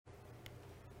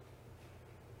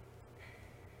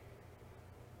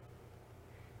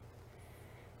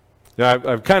Now,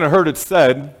 I've kind of heard it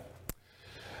said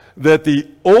that the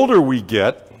older we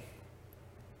get,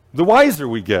 the wiser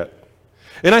we get.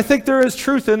 And I think there is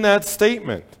truth in that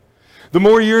statement. The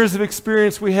more years of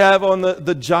experience we have on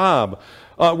the job,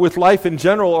 with life in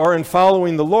general, or in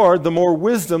following the Lord, the more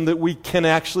wisdom that we can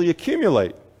actually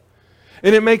accumulate.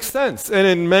 And it makes sense. And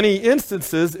in many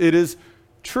instances, it is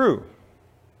true.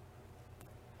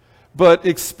 But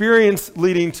experience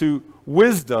leading to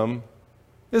wisdom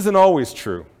isn't always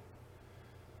true.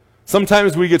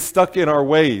 Sometimes we get stuck in our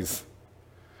ways.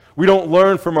 We don't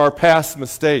learn from our past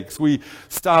mistakes. We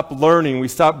stop learning. We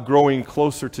stop growing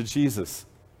closer to Jesus.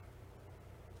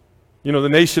 You know, the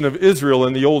nation of Israel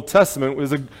in the Old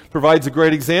Testament provides a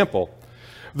great example.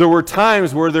 There were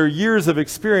times where their years of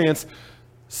experience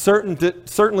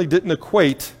certainly didn't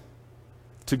equate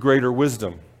to greater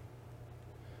wisdom.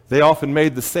 They often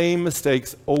made the same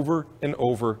mistakes over and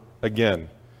over again.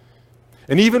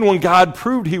 And even when God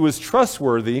proved he was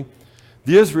trustworthy,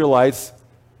 the Israelites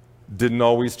didn't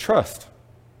always trust.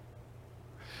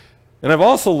 And I've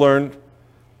also learned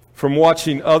from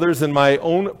watching others in my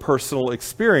own personal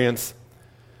experience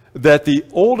that the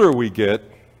older we get,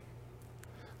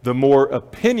 the more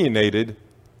opinionated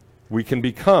we can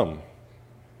become.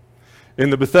 In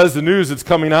the Bethesda News that's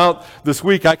coming out this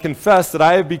week, I confess that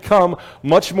I have become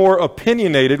much more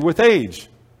opinionated with age.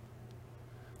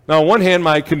 Now, on one hand,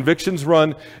 my convictions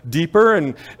run deeper,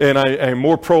 and I am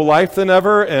more pro-life than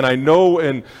ever, and I know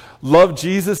and love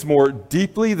Jesus more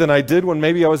deeply than I did when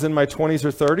maybe I was in my 20s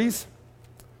or 30s.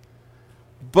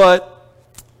 But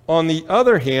on the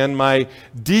other hand, my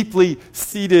deeply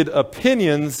seated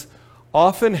opinions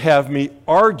often have me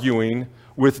arguing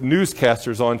with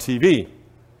newscasters on TV.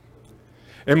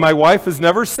 And my wife has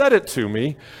never said it to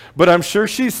me, but I'm sure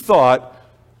she's thought,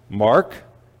 Mark,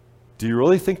 do you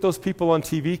really think those people on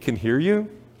TV can hear you?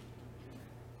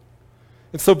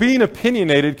 And so being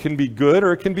opinionated can be good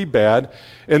or it can be bad,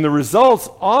 and the results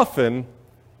often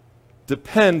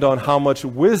depend on how much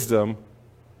wisdom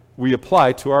we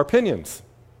apply to our opinions.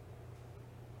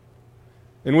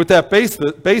 And with that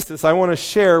basis, I want to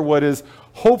share what is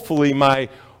hopefully my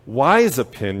wise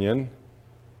opinion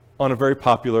on a very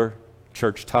popular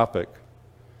church topic.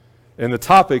 And the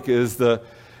topic is the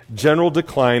general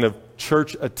decline of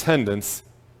church attendance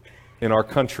in our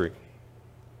country.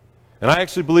 And I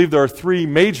actually believe there are three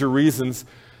major reasons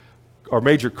or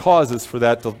major causes for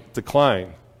that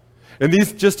decline. And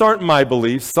these just aren't my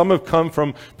beliefs. Some have come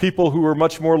from people who are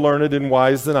much more learned and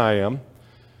wise than I am.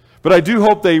 But I do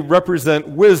hope they represent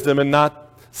wisdom and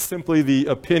not simply the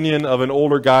opinion of an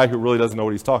older guy who really doesn't know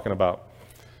what he's talking about.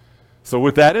 So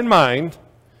with that in mind,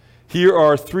 here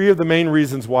are three of the main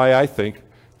reasons why I think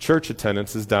church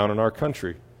attendance is down in our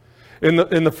country. And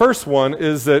the first one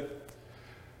is that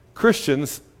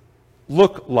Christians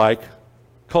look like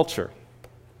culture.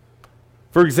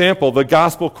 For example, the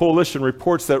Gospel Coalition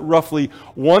reports that roughly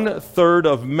 1/3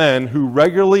 of men who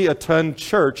regularly attend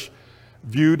church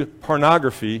viewed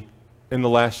pornography in the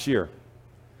last year.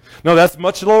 Now, that's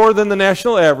much lower than the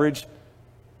national average,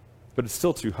 but it's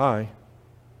still too high.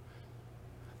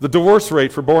 The divorce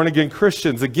rate for born-again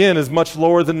Christians, again, is much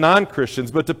lower than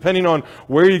non-Christians, but depending on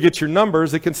where you get your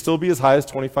numbers, it can still be as high as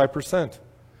 25%.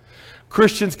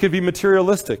 Christians can be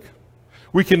materialistic.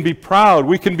 We can be proud.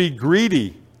 We can be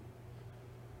greedy.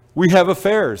 We have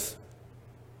affairs.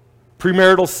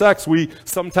 Premarital sex, we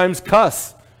sometimes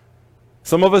cuss.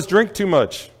 Some of us drink too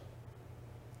much.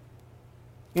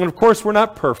 And of course, we're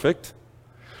not perfect.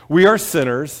 We are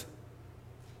sinners.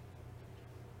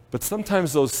 But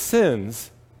sometimes those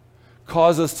sins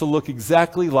cause us to look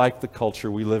exactly like the culture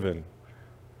we live in.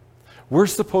 We're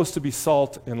supposed to be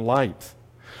salt and light.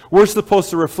 We're supposed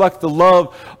to reflect the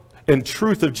love and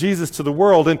truth of Jesus to the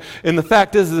world. And the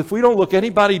fact is if we don't look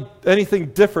anything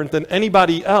different than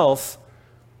anybody else,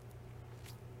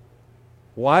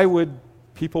 why would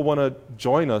people want to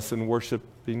join us in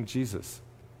worshiping Jesus?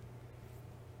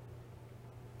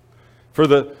 For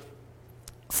the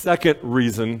second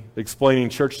reason explaining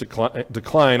church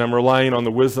decline, I'm relying on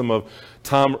the wisdom of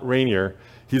Tom Rainier.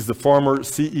 He's the former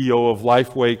CEO of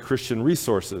Lifeway Christian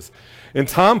Resources. And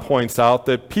Tom points out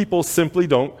that people simply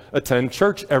don't attend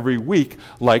church every week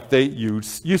like they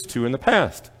used to in the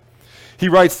past. He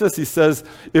writes this, he says,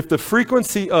 if the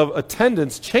frequency of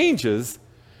attendance changes,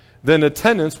 then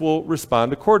attendance will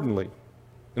respond accordingly.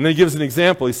 And then he gives an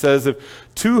example. He says if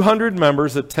 200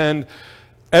 members attend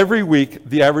every week,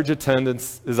 the average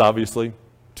attendance is obviously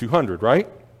 200, right?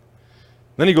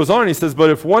 Then he goes on and he says, but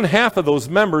if 1/2 of those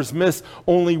members miss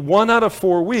only 1 out of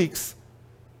 4 weeks,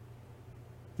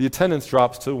 the attendance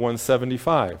drops to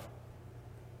 175.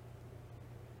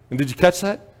 And did you catch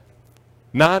that?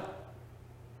 Not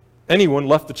anyone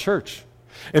left the church.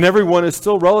 And everyone is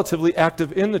still relatively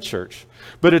active in the church.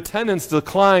 But attendance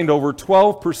declined over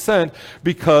 12%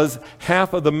 because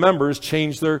half of the members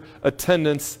changed their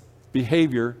attendance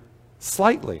behavior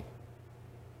slightly.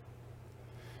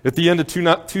 At the end of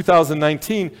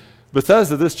 2019,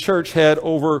 Bethesda, this church, had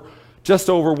just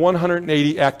over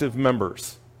 180 active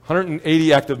members.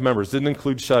 180 active members, didn't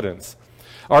include shut-ins.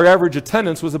 Our average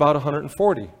attendance was about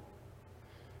 140.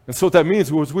 And so what that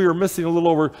means was we were missing a little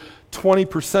over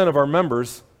 20% of our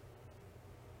members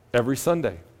every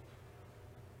Sunday.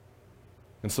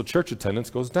 And so church attendance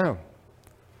goes down.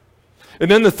 And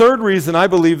then the third reason I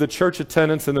believe the church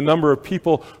attendance and the number of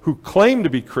people who claim to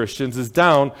be Christians is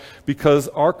down because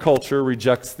our culture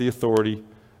rejects the authority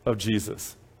of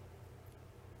Jesus.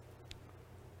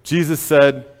 Jesus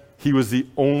said he was the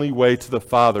only way to the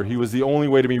Father. He was the only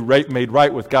way to be made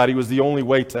right with God. He was the only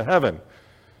way to heaven.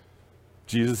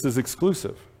 Jesus is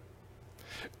exclusive.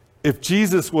 If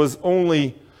Jesus was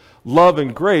only love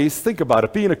and grace, think about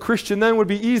it. Being a Christian then would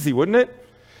be easy, wouldn't it?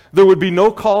 There would be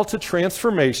no call to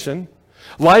transformation.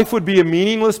 Life would be a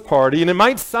meaningless party, and it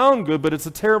might sound good, but it's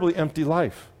a terribly empty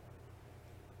life.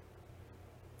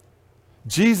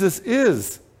 Jesus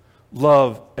is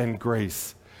love and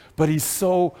grace, but he's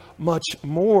so much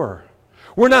more.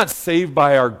 We're not saved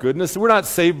by our goodness. We're not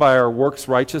saved by our works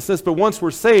righteousness, but once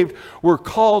we're saved, we're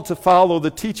called to follow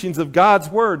the teachings of God's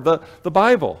Word, the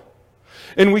Bible.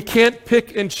 And we can't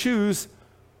pick and choose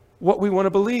what we want to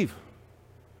believe.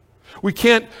 We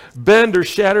can't bend or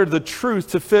shatter the truth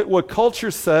to fit what culture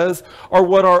says or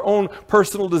what our own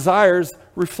personal desires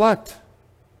reflect.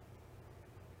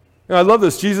 And I love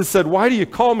this. Jesus said, "Why do you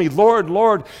call me Lord,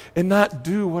 Lord, and not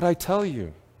do what I tell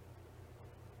you?"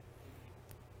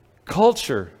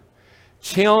 Culture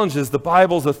challenges the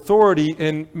Bible's authority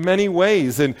in many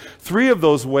ways, and three of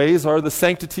those ways are the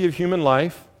sanctity of human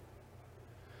life,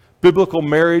 biblical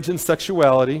marriage and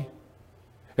sexuality,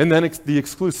 and then the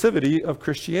exclusivity of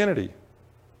Christianity.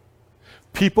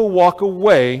 People walk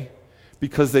away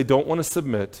because they don't want to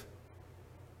submit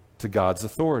to God's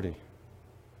authority.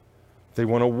 They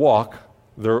want to walk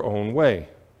their own way.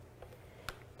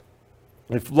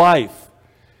 If life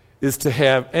is to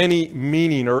have any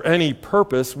meaning or any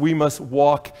purpose, we must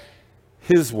walk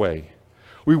his way.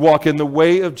 We walk in the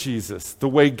way of Jesus, the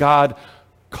way God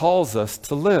calls us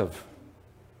to live.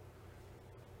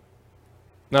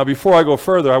 Now, before I go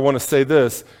further, I want to say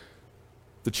this.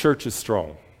 The church is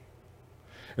strong.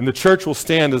 And the church will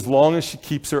stand as long as she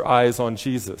keeps her eyes on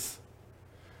Jesus.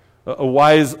 A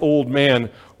wise old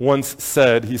man once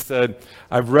said, he said,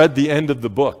 "I've read the end of the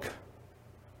book,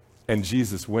 and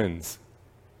Jesus wins."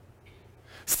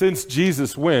 Since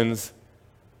Jesus wins,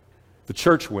 the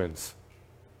church wins,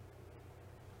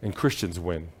 and Christians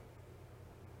win.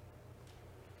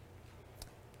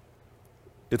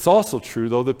 It's also true,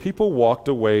 though, that people walked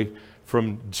away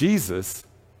from Jesus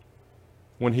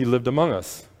when he lived among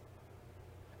us.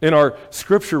 In our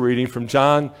scripture reading from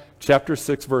John chapter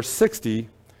 6, verse 60,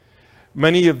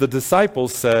 many of the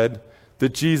disciples said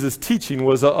that Jesus' teaching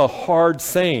was a hard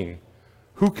saying.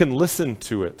 Who can listen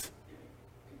to it?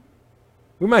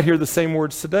 We might hear the same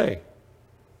words today.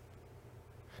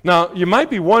 Now, you might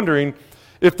be wondering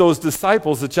if those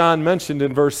disciples that John mentioned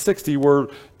in verse 60 were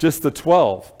just the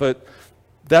 12, but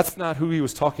that's not who he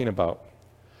was talking about.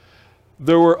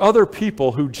 There were other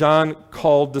people who John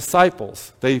called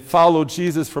disciples. They followed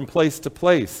Jesus from place to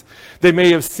place. They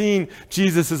may have seen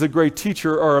Jesus as a great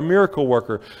teacher or a miracle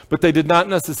worker, but they did not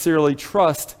necessarily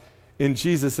trust in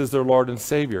Jesus as their Lord and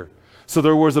Savior. So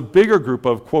there was a bigger group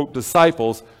of, quote,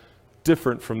 disciples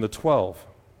different from the 12.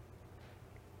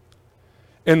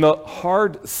 And the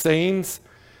hard sayings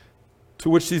to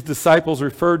which these disciples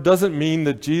referred doesn't mean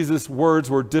that Jesus' words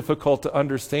were difficult to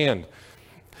understand.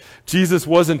 Jesus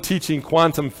wasn't teaching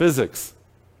quantum physics,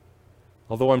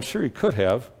 although I'm sure he could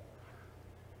have.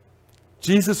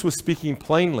 Jesus was speaking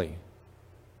plainly,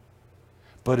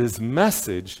 but his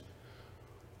message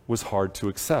was hard to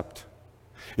accept.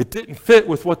 It didn't fit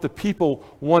with what the people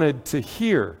wanted to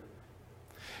hear.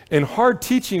 And hard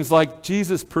teachings like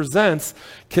Jesus presents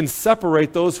can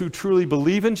separate those who truly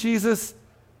believe in Jesus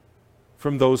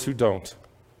from those who don't.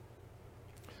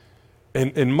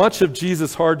 And much of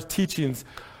Jesus' hard teachings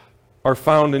are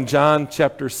found in John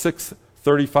chapter 6,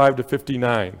 35 to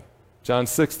 59. John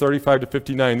 6, 35 to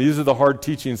 59. These are the hard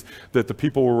teachings that the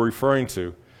people were referring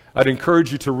to. I'd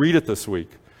encourage you to read it this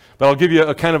week. But I'll give you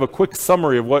a kind of a quick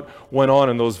summary of what went on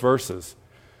in those verses.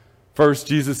 First,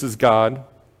 Jesus is God.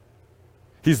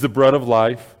 He's the bread of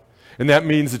life, and that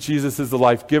means that Jesus is the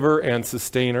life giver and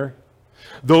sustainer.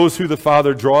 Those who the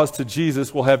Father draws to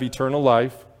Jesus will have eternal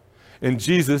life, and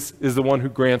Jesus is the one who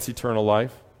grants eternal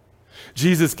life.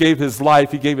 Jesus gave his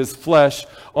life, he gave his flesh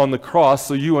on the cross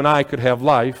so you and I could have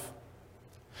life.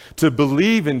 To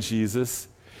believe in Jesus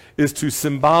is to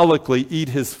symbolically eat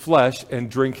his flesh and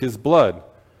drink his blood.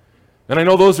 And I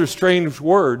know those are strange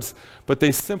words, but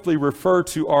they simply refer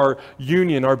to our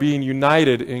union, our being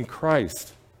united in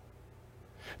Christ.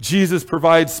 Jesus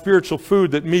provides spiritual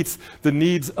food that meets the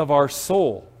needs of our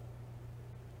soul.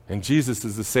 And Jesus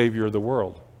is the Savior of the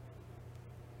world.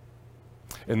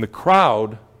 And the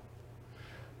crowd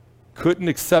couldn't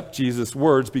accept Jesus'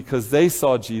 words because they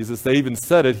saw Jesus. They even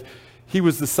said it. He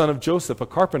was the son of Joseph, a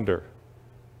carpenter.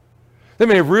 They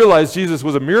may have realized Jesus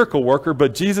was a miracle worker,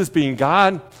 but Jesus being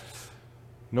God,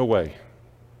 no way.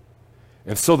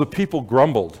 And so the people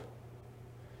grumbled,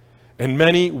 and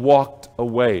many walked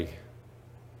away.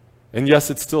 And yes,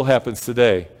 it still happens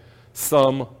today.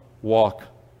 Some walk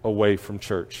away from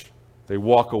church. They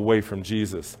walk away from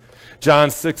Jesus. John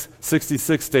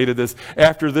 6:66 stated this.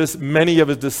 After this, many of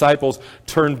his disciples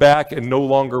turned back and no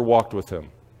longer walked with him.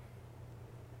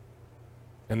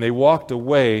 And they walked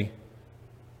away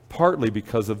partly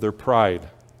because of their pride.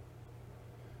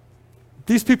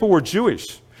 These people were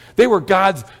Jewish. They were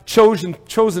God's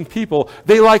chosen people.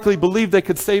 They likely believed they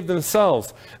could save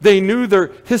themselves. They knew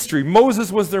their history. Moses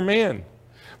was their man.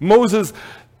 Moses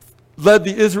led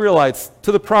the Israelites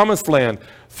to the promised land.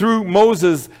 Through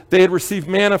Moses, they had received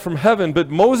manna from heaven, but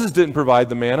Moses didn't provide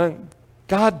the manna.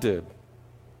 God did.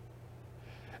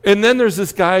 And then there's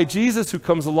this guy, Jesus, who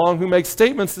comes along who makes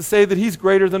statements to say that he's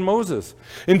greater than Moses.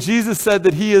 And Jesus said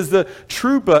that he is the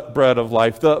true bread of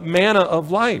life, the manna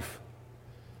of life.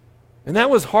 And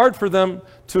that was hard for them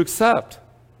to accept.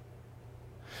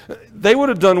 They would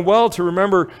have done well to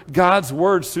remember God's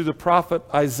words through the prophet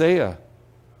Isaiah.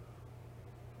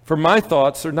 For my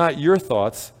thoughts are not your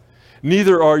thoughts,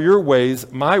 neither are your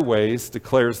ways my ways,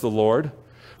 declares the Lord.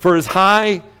 For as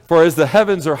the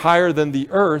heavens are higher than the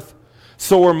earth,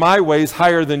 so are my ways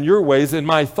higher than your ways, and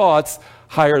my thoughts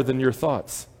higher than your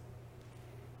thoughts.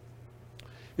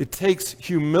 It takes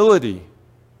humility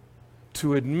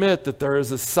to admit that there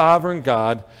is a sovereign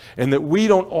God and that we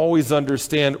don't always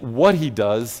understand what he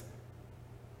does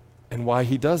and why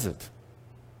he does it.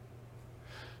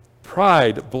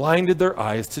 Pride blinded their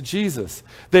eyes to Jesus.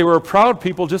 They were a proud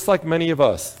people just like many of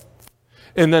us.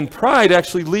 And then pride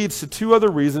actually leads to two other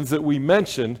reasons that we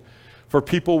mentioned for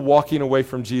people walking away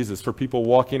from Jesus, for people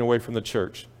walking away from the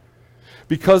church.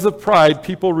 Because of pride,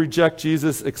 people reject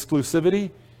Jesus'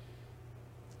 exclusivity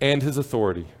and his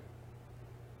authority.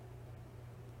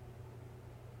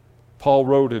 Paul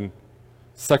wrote in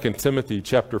 2 Timothy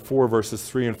chapter 4, verses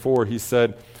 3 and 4, he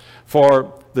said,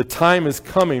 "For the time is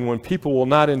coming when people will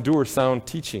not endure sound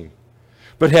teaching,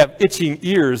 but have itching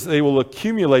ears. They will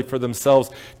accumulate for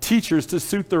themselves teachers to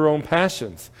suit their own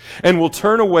passions, and will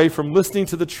turn away from listening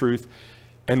to the truth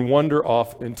and wander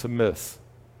off into myths."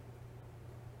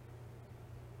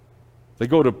 They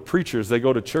go to preachers, they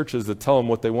go to churches that tell them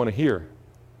what they want to hear.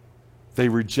 They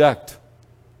reject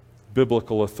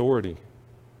biblical authority.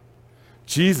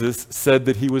 Jesus said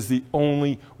that he was the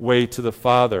only way to the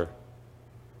Father.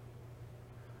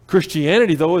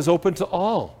 Christianity, though, is open to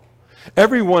all.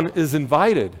 Everyone is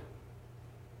invited.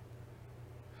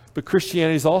 But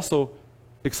Christianity is also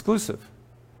exclusive.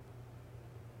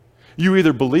 You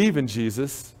either believe in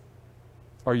Jesus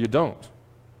or you don't.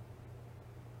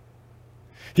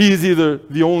 He is either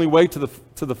the only way to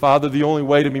the Father, the only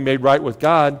way to be made right with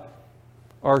God,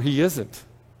 or he isn't.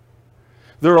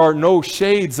 There are no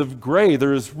shades of gray.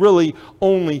 There is really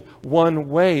only one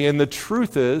way. And the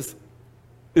truth is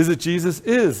that Jesus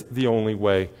is the only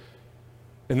way.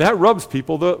 And that rubs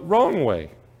people the wrong way.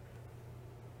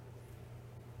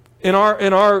 In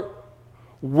our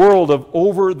world of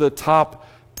over-the-top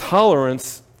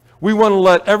tolerance, we want to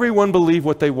let everyone believe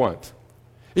what they want.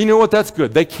 You know what? That's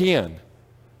good. They can.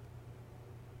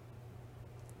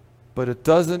 But it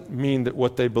doesn't mean that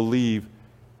what they believe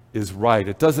is right.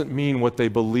 It doesn't mean what they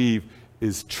believe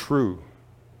is true.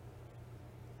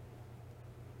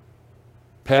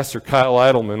 Pastor Kyle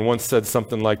Idleman once said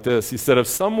something like this. He said, if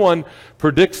someone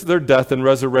predicts their death and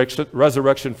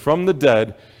resurrection from the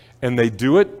dead, and they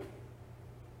do it,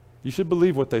 you should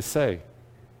believe what they say.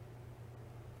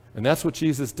 And that's what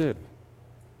Jesus did.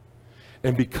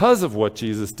 And because of what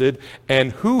Jesus did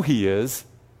and who he is,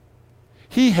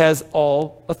 he has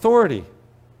all authority.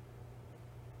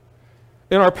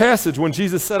 In our passage, when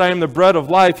Jesus said, I am the bread of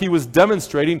life, he was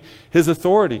demonstrating his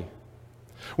authority.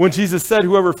 When Jesus said,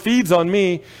 whoever feeds on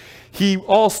me, he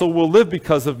also will live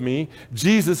because of me,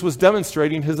 Jesus was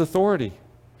demonstrating his authority.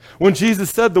 When Jesus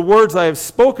said, the words I have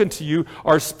spoken to you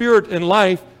are spirit and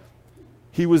life,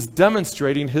 He was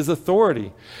demonstrating his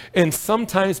authority. And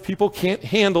sometimes people can't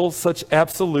handle such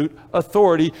absolute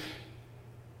authority,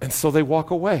 and so they walk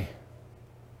away.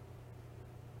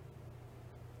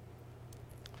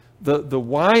 The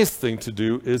wise thing to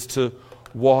do is to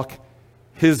walk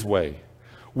his way.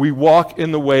 We walk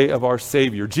in the way of our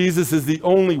Savior. Jesus is the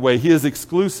only way. He is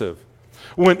exclusive.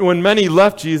 When many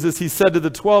left Jesus, he said to the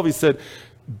 12, he said,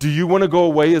 "Do you want to go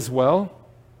away as well?"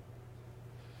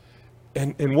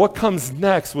 And what comes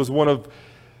next was one of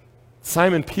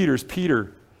Simon Peter's,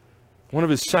 one of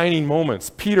his shining moments.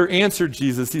 Peter answered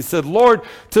Jesus. He said, "Lord,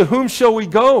 to whom shall we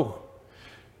go?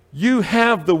 You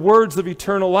have the words of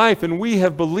eternal life, and we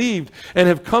have believed and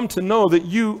have come to know that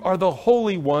you are the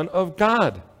Holy One of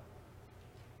God."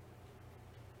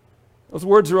 Those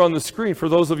words are on the screen for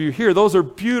those of you here. Those are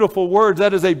beautiful words.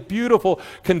 That is a beautiful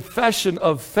confession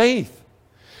of faith.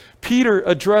 Peter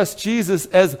addressed Jesus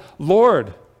as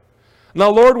Lord. Now,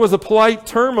 Lord was a polite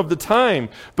term of the time,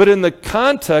 but in the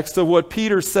context of what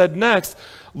Peter said next,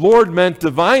 Lord meant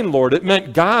divine Lord. It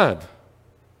meant God.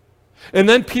 And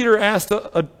then Peter asked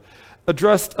a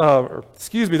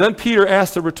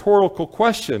rhetorical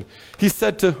question. He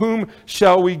said, "To whom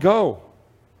shall we go?"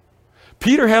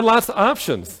 Peter had lots of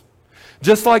options.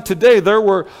 Just like today, there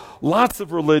were lots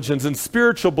of religions and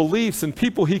spiritual beliefs and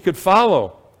people he could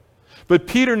follow. But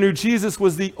Peter knew Jesus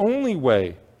was the only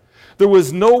way. There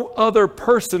was no other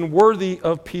person worthy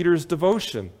of Peter's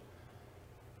devotion.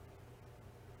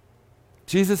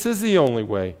 Jesus is the only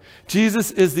way.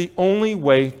 Jesus is the only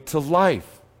way to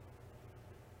life.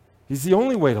 He's the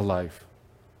only way to life.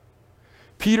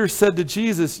 Peter said to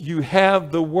Jesus, "You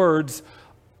have the words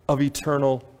of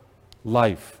eternal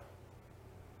life."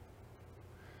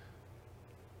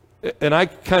 And I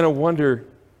kind of wonder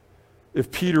if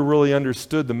Peter really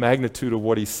understood the magnitude of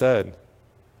what he said.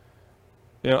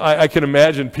 You know, I can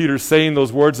imagine Peter saying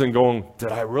those words and going,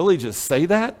 "Did I really just say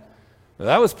that?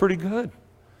 That was pretty good."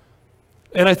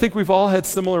 And I think we've all had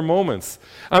similar moments.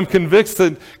 I'm convinced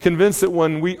that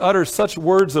when we utter such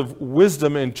words of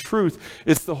wisdom and truth,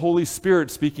 it's the Holy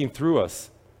Spirit speaking through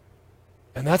us.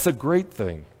 And that's a great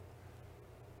thing.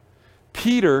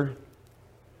 Peter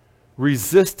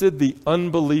resisted the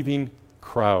unbelieving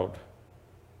crowd.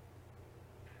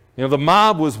 You know, the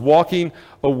mob was walking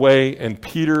away, and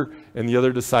Peter and the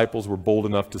other disciples were bold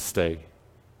enough to stay.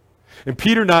 And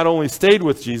Peter not only stayed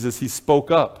with Jesus, he spoke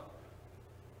up.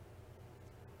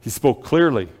 He spoke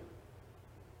clearly.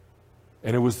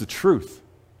 And it was the truth.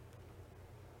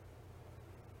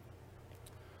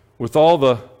 With all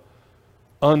the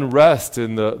unrest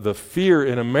and the fear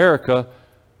in America,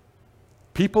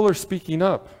 people are speaking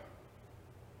up.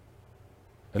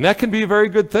 And that can be a very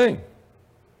good thing.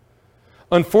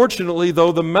 Unfortunately,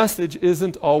 though, the message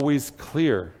isn't always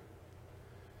clear.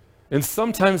 And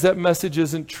sometimes that message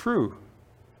isn't true.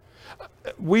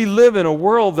 We live in a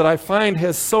world that I find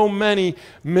has so many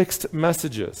mixed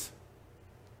messages.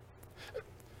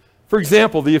 For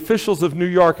example, the officials of New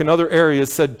York and other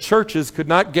areas said churches could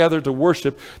not gather to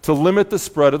worship to limit the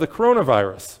spread of the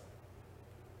coronavirus.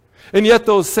 And yet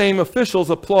those same officials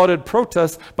applauded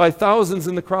protests by thousands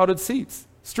in the crowded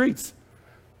streets.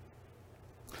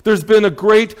 There's been a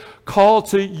great call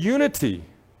to unity,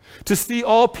 to see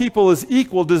all people as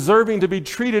equal, deserving to be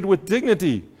treated with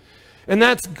dignity. And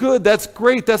that's good, that's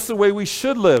great, that's the way we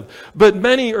should live. But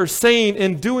many are saying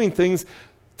and doing things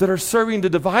that are serving to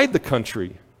divide the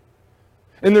country.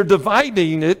 And they're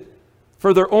dividing it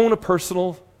for their own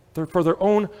personal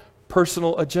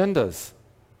agendas.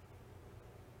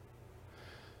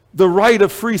 The right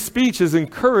of free speech is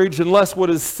encouraged unless what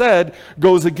is said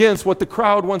goes against what the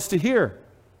crowd wants to hear.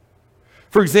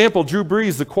 For example, Drew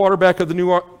Brees, the quarterback of the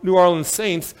New Orleans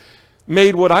Saints,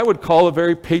 made what I would call a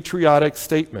very patriotic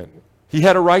statement. He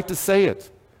had a right to say it.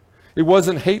 It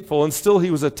wasn't hateful, and still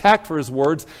he was attacked for his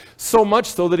words, so much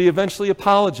so that he eventually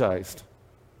apologized.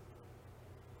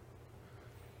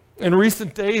 In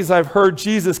recent days, I've heard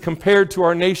Jesus compared to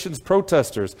our nation's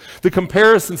protesters. The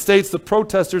comparison states the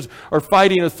protesters are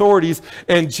fighting authorities,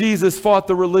 and Jesus fought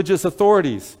the religious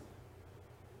authorities.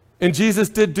 And Jesus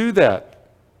did do that.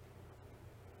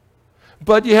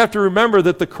 But you have to remember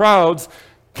that the crowds,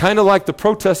 kind of like the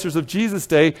protesters of Jesus'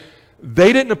 day,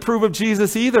 they didn't approve of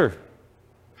Jesus either.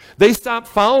 They stopped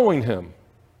following him.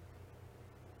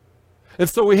 And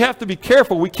so we have to be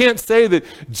careful. We can't say that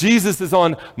Jesus is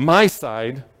on my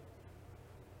side,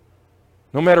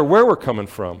 no matter where we're coming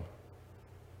from.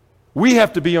 We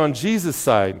have to be on Jesus'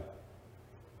 side.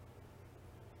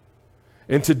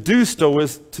 And to do so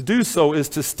is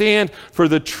to stand for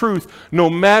the truth, no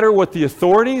matter what the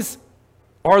authorities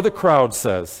or the crowd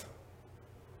says.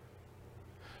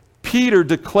 Peter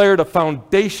declared a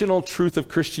foundational truth of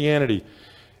Christianity,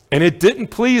 and it didn't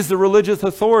please the religious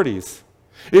authorities.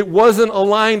 It wasn't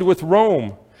aligned with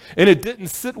Rome, and it didn't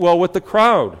sit well with the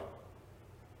crowd.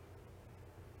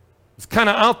 It's kind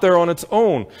of out there on its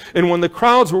own. And when the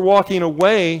crowds were walking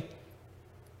away,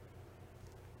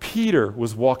 Peter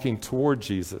was walking toward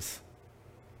Jesus.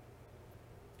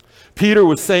 Peter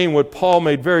was saying what Paul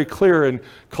made very clear in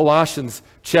Colossians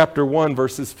chapter 1,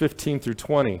 verses 15 through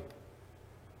 20.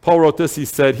 Paul wrote this, he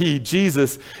said, He,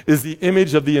 Jesus, is the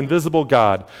image of the invisible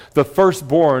God, the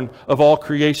firstborn of all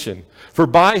creation. For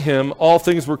by him all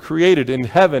things were created in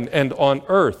heaven and on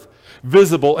earth,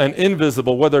 visible and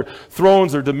invisible, whether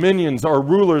thrones or dominions or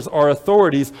rulers or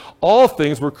authorities, all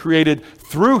things were created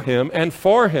through him and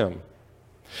for him.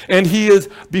 And he is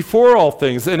before all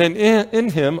things, and in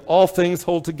him all things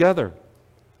hold together.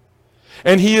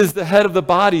 And he is the head of the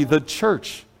body, the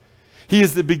church. He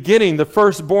is the beginning, the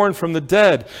firstborn from the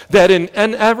dead, that in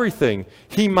everything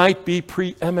he might be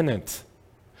preeminent.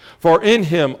 For in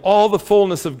him all the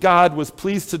fullness of God was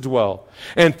pleased to dwell,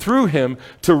 and through him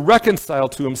to reconcile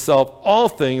to himself all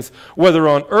things, whether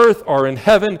on earth or in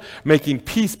heaven, making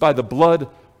peace by the blood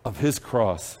of his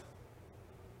cross.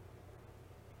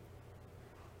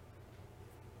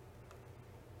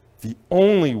 The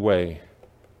only way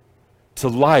to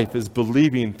life is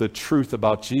believing the truth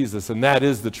about Jesus, and that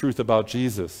is the truth about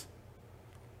Jesus.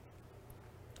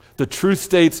 The truth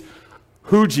states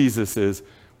who Jesus is,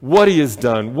 what he has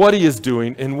done, what he is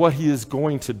doing, and what he is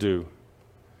going to do.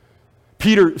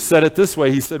 Peter said it this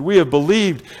way. He said, we have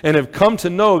believed and have come to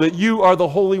know that you are the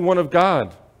Holy One of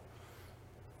God.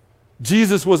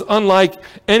 Jesus was unlike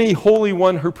any Holy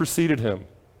One who preceded him.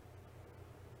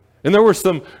 And there were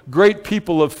some great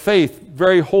people of faith,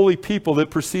 very holy people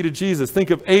that preceded Jesus. Think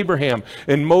of Abraham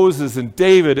and Moses and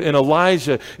David and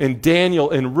Elijah and Daniel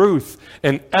and Ruth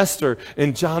and Esther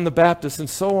and John the Baptist and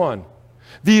so on.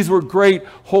 These were great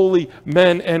holy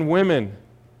men and women.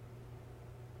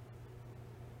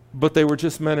 But they were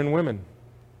just men and women.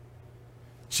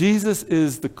 Jesus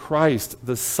is the Christ,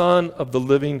 the Son of the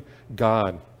living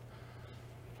God.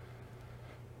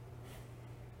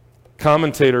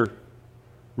 Commentator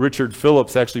Richard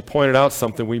Phillips actually pointed out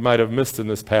something we might have missed in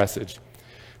this passage.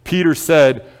 Peter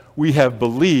said, we have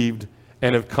believed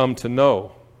and have come to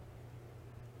know.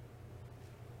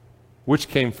 Which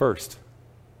came first?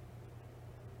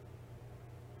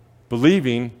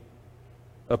 Believing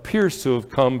appears to have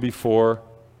come before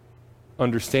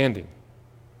understanding.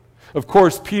 Of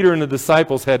course, Peter and the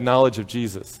disciples had knowledge of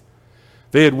Jesus.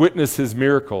 They had witnessed his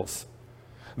miracles.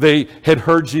 They had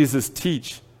heard Jesus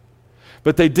teach.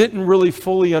 But they didn't really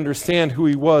fully understand who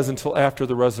he was until after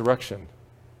the resurrection.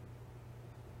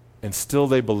 And still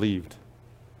they believed.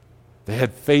 They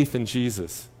had faith in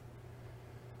Jesus.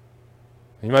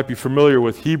 You might be familiar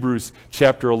with Hebrews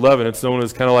chapter 11. It's known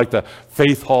as kind of like the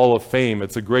Faith Hall of Fame.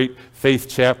 It's a great faith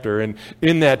chapter. And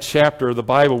in that chapter of the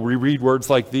Bible, we read words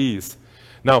like these.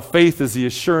 Now, faith is the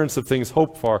assurance of things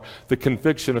hoped for, the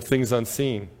conviction of things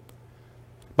unseen.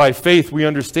 By faith, we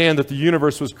understand that the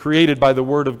universe was created by the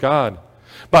Word of God.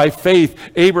 By faith,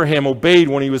 Abraham obeyed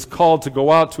when he was called to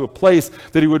go out to a place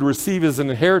that he would receive as an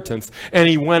inheritance. And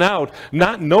he went out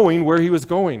not knowing where he was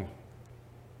going.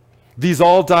 These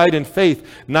all died in faith,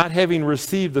 not having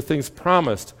received the things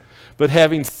promised, but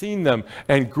having seen them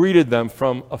and greeted them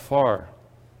from afar.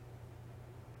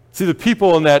 See, the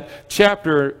people in that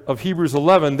chapter of Hebrews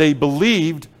 11, they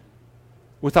believed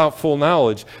without full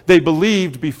knowledge. They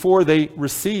believed before they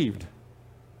received.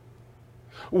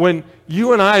 When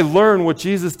you and I learn what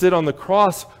Jesus did on the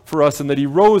cross for us and that he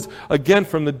rose again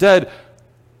from the dead,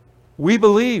 we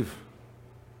believe.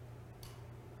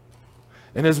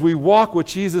 And as we walk with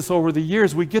Jesus over the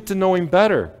years, we get to know him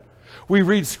better. We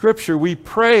read scripture, we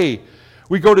pray,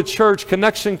 we go to church,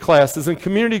 connection classes, and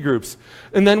community groups.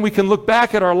 And then we can look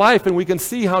back at our life and we can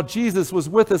see how Jesus was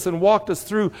with us and walked us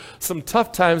through some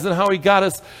tough times and how he got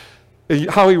us,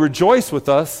 how he rejoiced with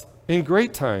us in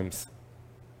great times.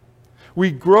 We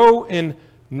grow in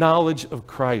knowledge of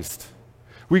Christ.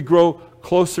 We grow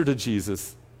closer to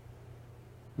Jesus.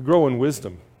 We grow in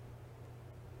wisdom.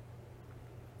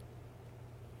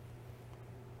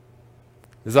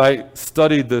 As I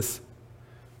studied this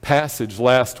passage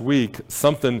last week,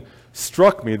 something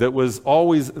struck me that was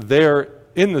always there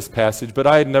in this passage, but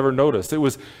I had never noticed. It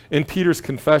was in Peter's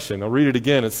confession. I'll read it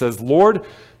again. It says, Lord,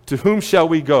 to whom shall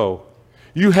we go?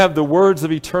 You have the words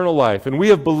of eternal life, and we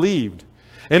have believed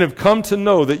and have come to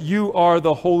know that you are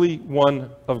the Holy One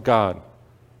of God.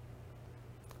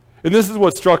 And this is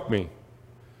what struck me.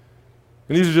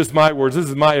 And these are just my words. This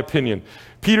is my opinion.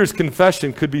 Peter's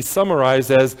confession could be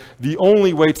summarized as the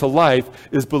only way to life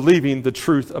is believing the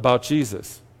truth about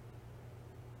Jesus.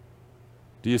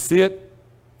 Do you see it?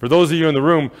 For those of you in the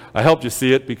room, I helped you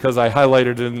see it because I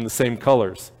highlighted it in the same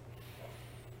colors.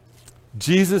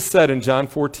 Jesus said in John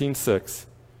 14:6,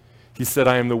 he said,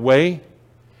 I am the way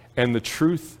and the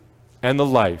truth and the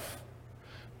life.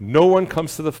 No one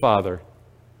comes to the Father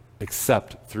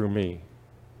except through me.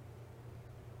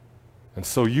 And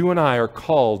so you and I are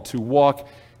called to walk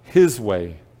his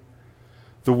way,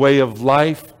 the way of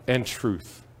life and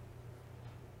truth,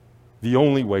 the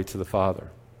only way to the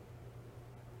Father.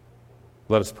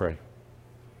 Let us pray.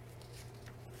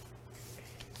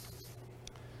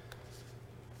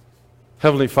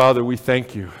 Heavenly Father, we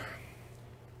thank you.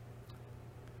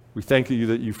 We thank you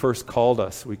that you first called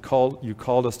us. You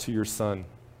called us to your Son.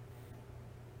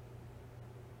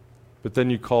 But then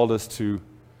you called us to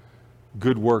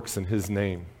good works in his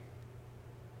name.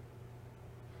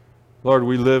 Lord,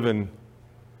 we live in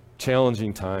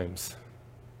challenging times.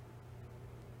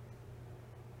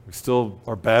 We still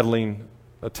are battling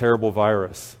a terrible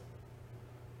virus.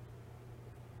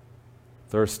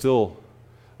 There is still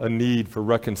a need for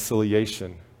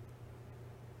reconciliation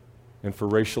and for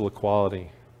racial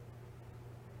equality.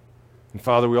 And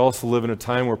Father, we also live in a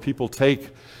time where people take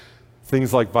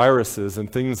things like viruses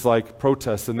and things like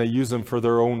protests and they use them for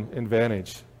their own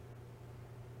advantage.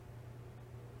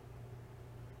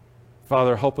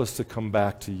 Father, help us to come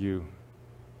back to you.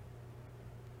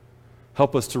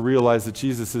 Help us to realize that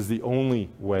Jesus is the only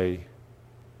way.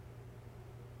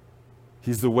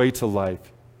 He's the way to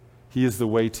life. He is the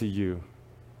way to you.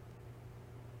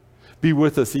 Be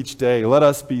with us each day. Let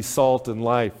us be salt and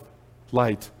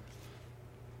light.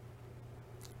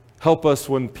 Help us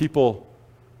when people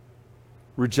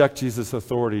reject Jesus'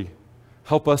 authority.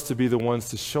 Help us to be the ones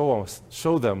to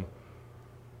show them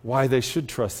why they should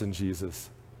trust in Jesus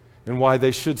and why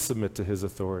they should submit to his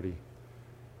authority.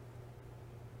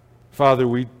 Father,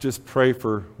 we just pray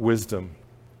for wisdom.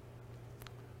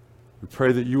 We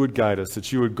pray that you would guide us,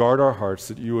 that you would guard our hearts,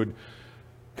 that you would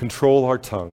control our tongue.